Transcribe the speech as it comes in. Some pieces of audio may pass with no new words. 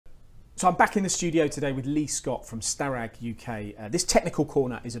So I'm back in the studio today with Lee Scott from Starrag UK. This technical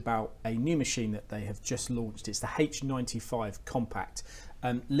corner is about a new machine that they have just launched. It's the H95 Compact.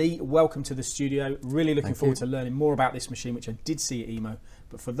 Lee, welcome to the studio. Really looking forward to learning more about this machine, which I did see at EMO.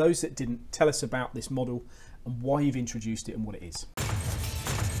 But for those that didn't, tell us about this model and why you've introduced it and what it is.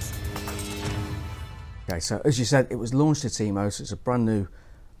 Okay, so as you said, it was launched at EMO, so it's a brand new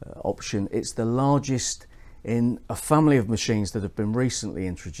option. It's the largest in a family of machines that have been recently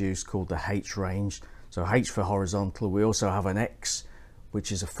introduced called the H range. So H for horizontal. We also have an X,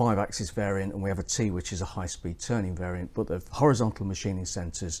 which is a 5-axis variant, and we have a T, which is a high-speed turning variant, but the horizontal machining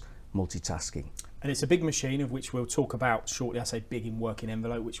centres multitasking. And it's a big machine, of which we'll talk about shortly. I say big in working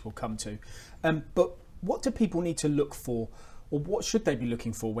envelope, which we'll come to. But what do people need to look for, or what should they be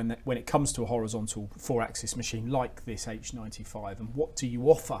looking for when it comes to a horizontal 4-axis machine like this H95, and what do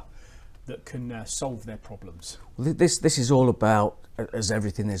you offer that can solve their problems? Well, this is all about, as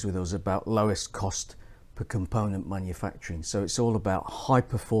everything is with us, about lowest cost per component manufacturing. So it's all about high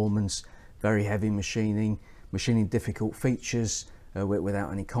performance, very heavy machining difficult features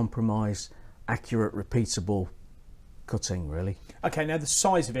without any compromise, accurate, repeatable cutting, really. Okay, now the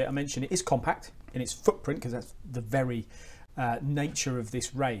size of it, I mentioned it is compact in its footprint, because that's the very nature of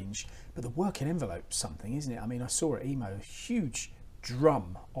this range. But the working envelope's something, isn't it? I mean, I saw at EMO a huge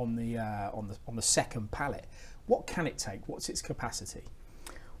drum on the second pallet. What can it take? What's its capacity?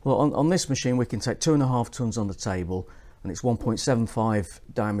 Well, on this machine we can take 2.5 tons on the table, and it's 1.75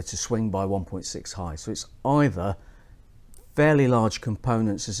 diameter swing by 1.6 high. So it's either fairly large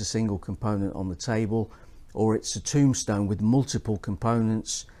components as a single component on the table, or it's a tombstone with multiple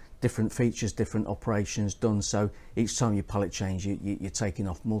components, different features, different operations done. So each time you pallet change, you're taking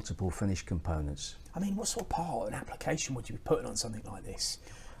off multiple finished components. I mean, what sort of part of an application would you be putting on something like this?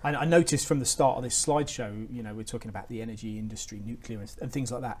 And I noticed from the start of this slideshow, you know, we're talking about the energy industry, nuclear and things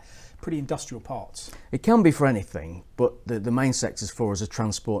like that. Pretty industrial parts. It can be for anything, but the main sectors for us are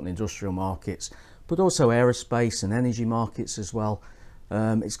transport and industrial markets, but also aerospace and energy markets as well.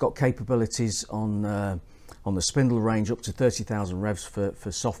 It's got capabilities on the spindle range up to 30,000 revs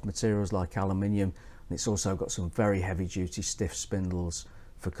for soft materials like aluminium, and it's also got some very heavy duty stiff spindles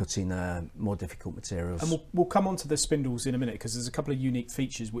for cutting more difficult materials. And we'll come on to the spindles in a minute, because there's a couple of unique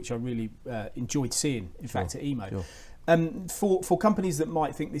features which I really enjoyed seeing, in fact, at EMO. Sure. For companies that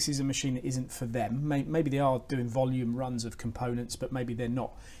might think this is a machine that isn't for them, maybe they are doing volume runs of components, but maybe they're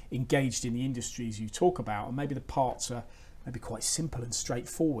not engaged in the industries you talk about, and maybe the parts are maybe quite simple and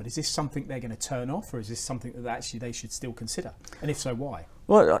straightforward. Is this something they're going to turn off, or is this something that actually they should still consider? And if so, why?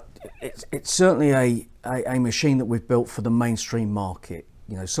 Well, it's certainly a machine that we've built for the mainstream market.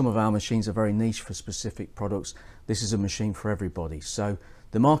 You know, some of our machines are very niche for specific products. This is a machine for everybody. So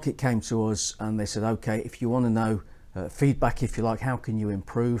the market came to us and they said, okay, if you want to know feedback, if you like, how can you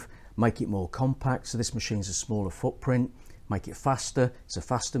improve, make it more compact. So this machine's a smaller footprint, make it faster. It's a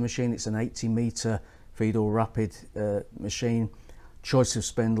faster machine. It's an 80-meter feed all rapid machine. Choice of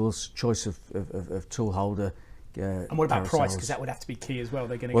spindles, choice of tool holder. And what about price? Because that would have to be key as well.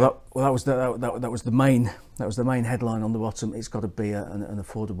 They're going to that was the main headline on the bottom. It's got to be an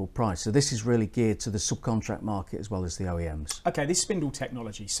affordable price. So this is really geared to the subcontract market as well as the OEMs. Okay, this spindle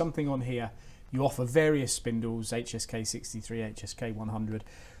technology, something on here. You offer various spindles: HSK 63, HSK 100,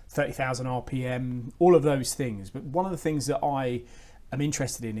 30,000 RPM, all of those things. But one of the things that I am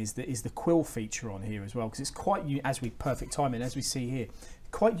interested in is the quill feature on here as well, because it's quite, perfect timing, as we see here,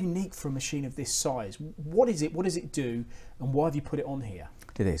 quite unique for a machine of this size. What is it? What does it do? And why have you put it on here?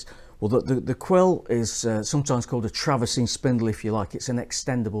 It is. Well, the quill is sometimes called a traversing spindle, if you like. It's an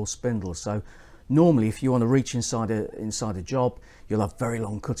extendable spindle. So normally, if you want to reach inside a job, you'll have very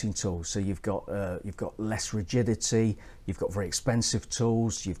long cutting tools. So you've got less rigidity. You've got very expensive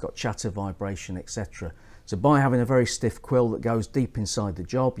tools. You've got chatter, vibration, etc. So by having a very stiff quill that goes deep inside the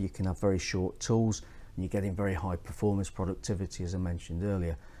job, you can have very short tools, and you're getting very high performance productivity, as I mentioned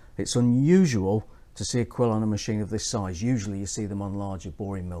earlier. It's unusual to see a quill on a machine of this size. Usually you see them on larger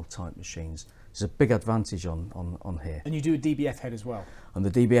boring mill type machines. There's a big advantage on here. And you do a DBF head as well? And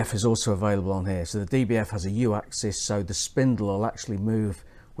the DBF is also available on here. So the DBF has a U-axis, so the spindle will actually move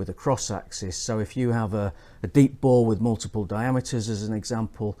with a cross-axis. So if you have a deep bore with multiple diameters, as an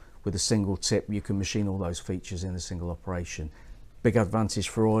example, with a single tip, you can machine all those features in a single operation. Big advantage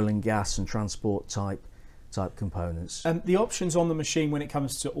for oil and gas and transport type components. The options on the machine when it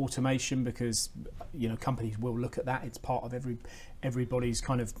comes to automation, because you know companies will look at that. It's part of everybody's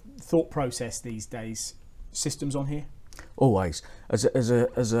kind of thought process these days. Systems on here? Always. As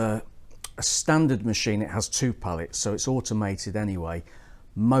a standard machine, it has 2 pallets, so it's automated anyway.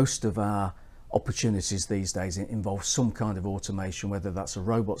 Most of our opportunities these days involve some kind of automation, whether that's a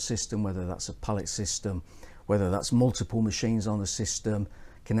robot system, whether that's a pallet system, whether that's multiple machines on the system,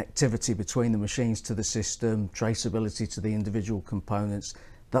 connectivity between the machines to the system, traceability to the individual components.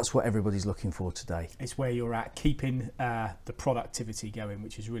 That's what everybody's looking for today. It's where you're at, keeping the productivity going,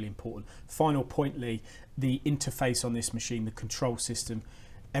 which is really important. Final point, Lee, the interface on this machine, the control system.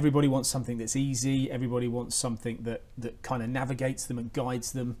 Everybody wants something that's easy. Everybody wants something that kind of navigates them and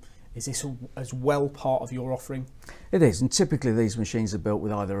guides them. Is this as well part of your offering? It is, and typically these machines are built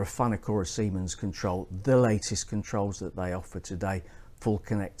with either a Fanuc or a Siemens control, the latest controls that they offer today, full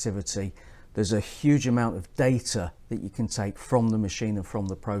connectivity. There's a huge amount of data that you can take from the machine and from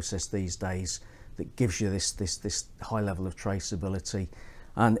the process these days that gives you this high level of traceability.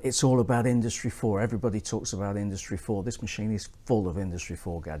 And it's all about Industry 4. Everybody talks about Industry 4. This machine is full of Industry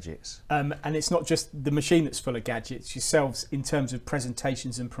 4 gadgets. And it's not just the machine that's full of gadgets, yourselves in terms of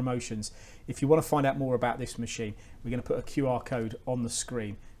presentations and promotions. If you want to find out more about this machine, we're going to put a QR code on the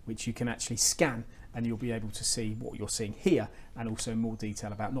screen, which you can actually scan, and you'll be able to see what you're seeing here, and also more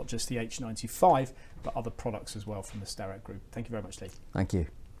detail about not just the H95, but other products as well from the Starrag Group. Thank you very much, Lee. Thank you.